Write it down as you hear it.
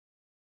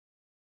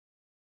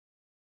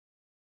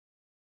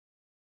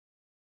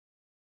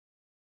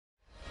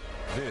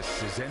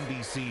This is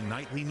NBC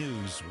Nightly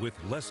News with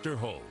Lester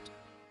Holt.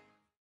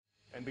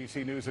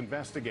 NBC News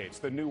investigates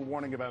the new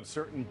warning about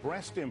certain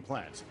breast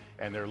implants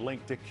and their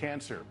link to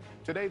cancer.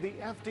 Today, the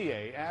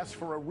FDA asks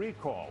for a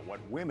recall, what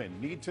women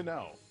need to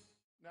know.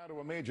 Now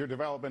to a major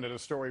development in a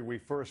story we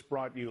first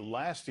brought you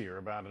last year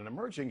about an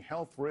emerging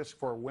health risk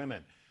for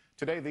women.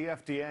 Today, the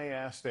FDA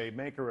asked a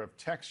maker of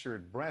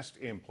textured breast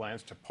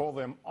implants to pull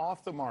them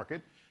off the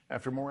market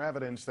after more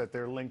evidence that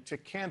they're linked to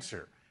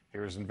cancer.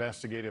 Here's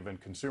investigative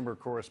and consumer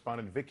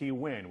correspondent Vicky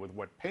Nguyen with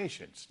what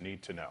patients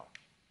need to know.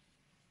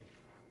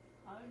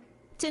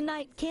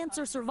 Tonight,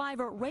 cancer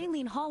survivor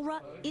Raylene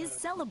Hollrah is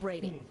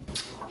celebrating.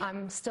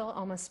 I'm still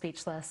almost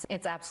speechless.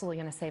 It's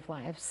absolutely going to save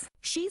lives.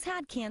 She's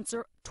had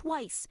cancer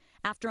twice.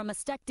 After a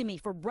mastectomy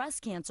for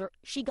breast cancer,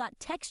 she got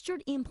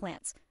textured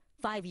implants.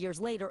 5 years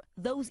later,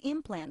 those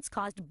implants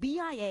caused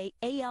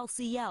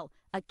BIA-ALCL,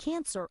 a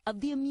cancer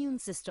of the immune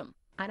system.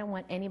 I don't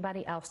want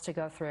anybody else to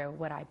go through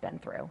what I've been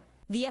through.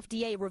 The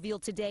FDA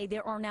revealed today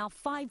there are now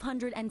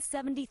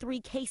 573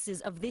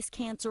 cases of this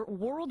cancer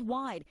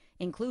worldwide,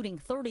 including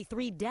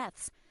 33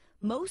 deaths.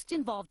 Most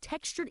involve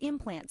textured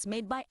implants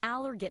made by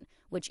Allergan,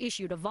 which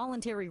issued a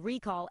voluntary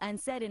recall and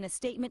said in a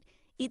statement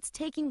it's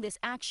taking this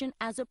action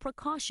as a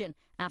precaution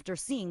after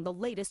seeing the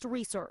latest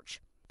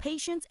research.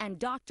 Patients and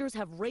doctors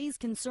have raised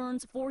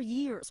concerns for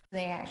years.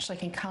 They actually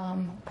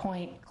can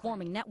point,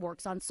 forming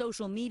networks on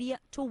social media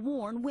to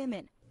warn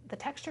women. The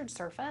textured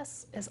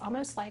surface is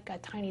almost like a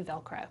tiny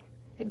velcro.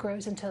 It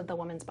grows into the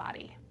woman's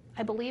body.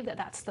 I believe that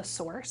that's the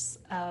source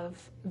of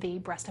the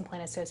breast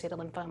implant-associated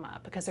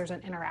lymphoma because there's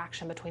an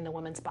interaction between the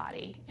woman's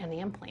body and the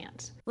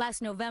implant.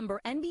 Last November,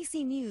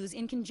 NBC News,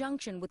 in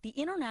conjunction with the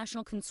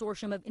International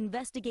Consortium of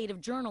Investigative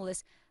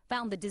Journalists,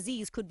 found the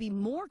disease could be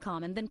more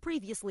common than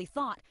previously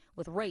thought,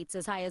 with rates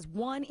as high as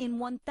 1 in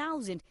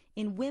 1,000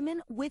 in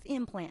women with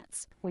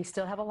implants. We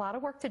still have a lot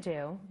of work to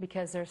do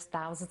because there's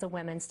thousands of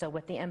women still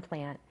with the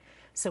implant,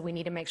 so we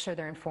need to make sure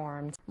they're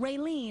informed.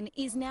 Raylene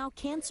is now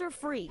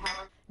cancer-free.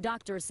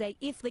 Doctors say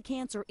if the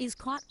cancer is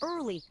caught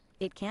early,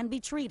 it can be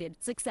treated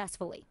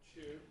successfully.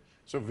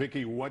 So,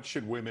 Vicky, what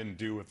should women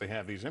do if they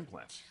have these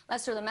implants?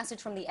 Lester, the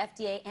message from the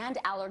FDA and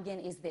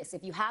Allergan is this.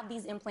 If you have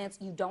these implants,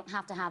 you don't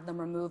have to have them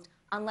removed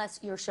unless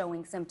you're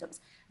showing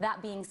symptoms.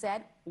 That being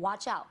said,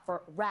 watch out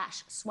for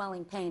rash,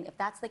 swelling, pain. If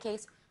that's the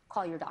case,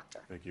 call your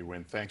doctor. Vicky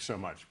Nguyen, thanks so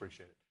much.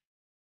 Appreciate it.